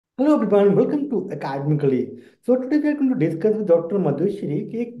Hello everyone, welcome to Academically. So today we are going to discuss with Dr. Madhushri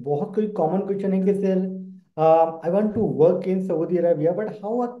कि एक बहुत कोई common question है कि sir I want to work in Saudi Arabia but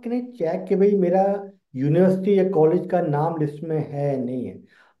how can I check कि भाई मेरा university या कॉलेज का नाम लिस्ट में है या नहीं है,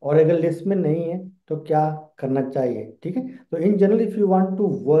 और अगर लिस्ट में नहीं है तो क्या करना चाहिए। ठीक है, तो in general if you want to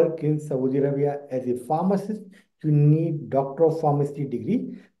work in Saudi Arabia as a pharmacist you need doctor of pharmacy degree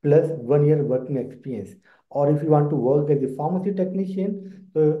plus 1 year working experience, और if you want to work as a pharmacy technician,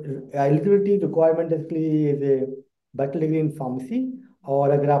 so eligibility requirement basically is a bachelor degree in pharmacy। और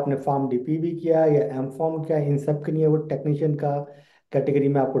अगर आपने farm DP भी किया या M form किया, इन सब के लिए वो टेक्नीशियन का कैटेगरी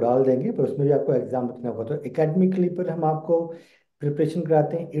में आपको डाल देंगे, पर उसमें भी आपको एग्जाम देना होगा। तो एकेडमिकली पर हम आपको प्रिपरेशन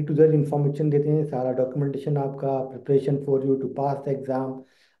कराते हैं, A to Z इंफॉर्मेशन देते हैं, सारा डॉक्यूमेंटेशन आपका, preparation for you to pass the exam,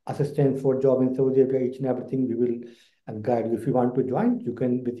 assistance for job in Saudi Arabia, each and everything we will guide you. If you want to join, you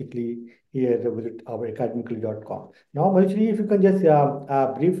can basically here visit our academically.com. Now, Manishri, if you can just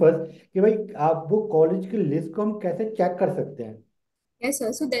brief us कि भाई आप वो college की list को हम कैसे check कर सकते हैं। Yes,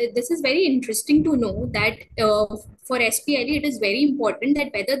 sir. So this is very interesting to know that for SPLE, it is very important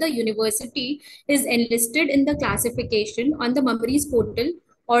that whether the university is enlisted in the classification on the Mummery's portal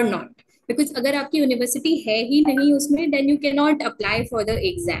or not. Because अगर आपकी university है ही नहीं उसमें, then you cannot apply for the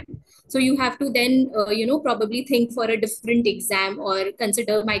exam. So you have to then, probably think for a different exam or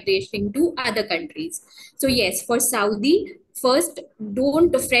consider migration to other countries. So yes, for Saudi, first,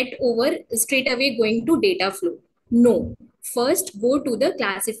 don't fret over straight away going to data flow. No, first go to the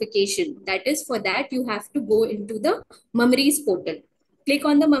classification. That is, for that you have to go into the Mummery's portal. Click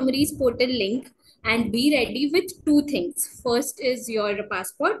on the Mummery's portal link and be ready with two things. First is your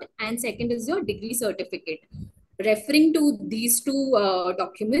passport and second is your degree certificate. Referring to these two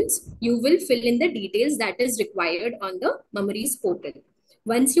documents, you will fill in the details that is required on the Mummery's portal.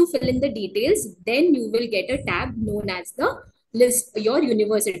 Once you fill in the details, then you will get a tab known as the list your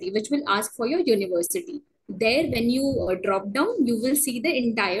university, which will ask for your university. There, when you drop down, you will see the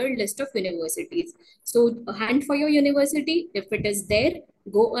entire list of universities. So hunt for your university. If it is there,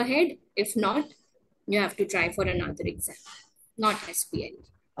 go ahead. If not, you have to try for another exam, not SPL.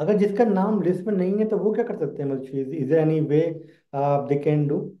 अगर जिसका नाम list में नहीं है तो वो क्या कर सकते हैं Manoj? Is there any way they can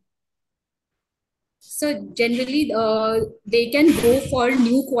do? So generally, they can go for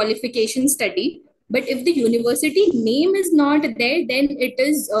new qualification study. But if the university name is not there, then it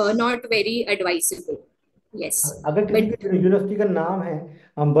is not very advisable. Yes. अगर किसी But के university का नाम है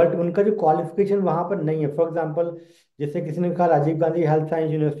but उनका जो qualification वहां पर नहीं है, फॉर एग्जांपल जैसे किसी ने कहा Rajiv Gandhi health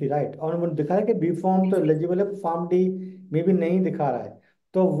science university, right, और वो दिखा रहा है कि बी फॉर्म तो एलिजिबल है, फॉर्म डी में भी नहीं दिखा रहा है,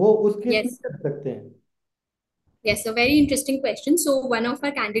 तो वो उस केस में yes, कर सकते हैं। yes, a very interesting question. So one of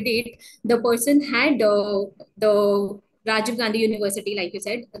our candidate, the person had the Rajiv Gandhi University, like you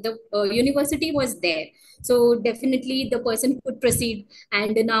said, the university was there. So definitely the person could proceed.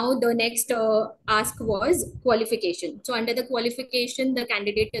 And now the next ask was qualification. So under the qualification, the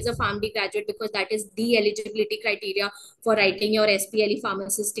candidate is a PharmD graduate because that is the eligibility criteria for writing your SPLE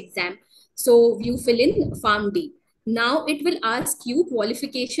pharmacist exam. So you fill in PharmD. Now it will ask you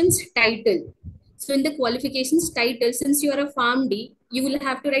qualifications title. So in the qualifications title, since you are a PharmD, you will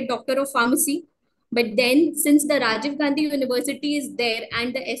have to write Doctor of Pharmacy. But then, since the Rajiv Gandhi University is there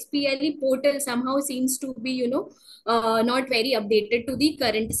and the SPLE portal somehow seems to be, not very updated to the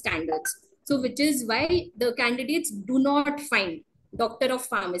current standards. So, which is why the candidates do not find Doctor of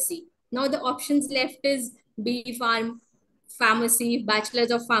Pharmacy. Now, the options left is B Pharm, Pharmacy,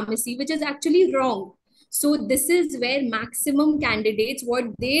 Bachelors of Pharmacy, which is actually wrong. So this is where maximum candidates, what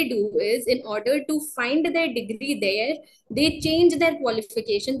they do is, in order to find their degree there, they change their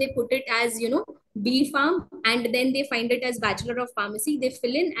qualification. They put it as, B Pharm, and then they find it as Bachelor of Pharmacy. They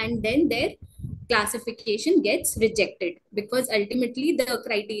fill in, and then their classification gets rejected because ultimately the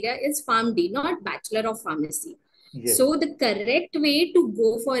criteria is PharmD, not Bachelor of Pharmacy. Yes. So the correct way to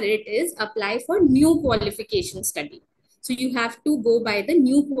go for it is apply for new qualification study. So you have to go by the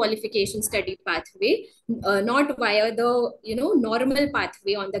new qualification study pathway, not via the normal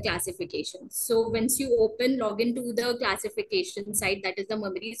pathway on the classification. So once you log into the classification site, that is the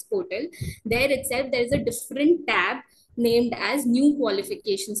Mummery's portal, there itself there is a different tab named as new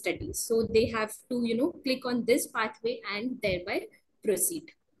qualification studies. So they have to click on this pathway and thereby proceed.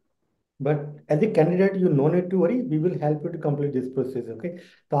 But as a candidate you know need to worry, we will help you to complete this process. Okay,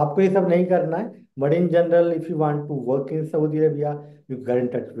 तो आपको ये सब नहीं करना है, but in general if you want to work in Saudi Arabia you get in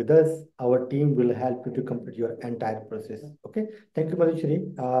touch with us, our team will help you to complete your entire process. Okay, thank you Madhushri.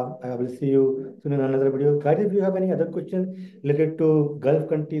 I will see you soon in another video, guys. If you have any other question related to Gulf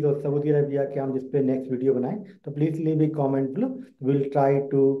countries और Saudi Arabia के हम जिस पे next video बनाएं, तो please leave A comment below, we'll try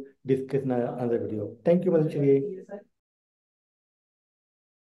to discuss in another video. Thank you Madhushri.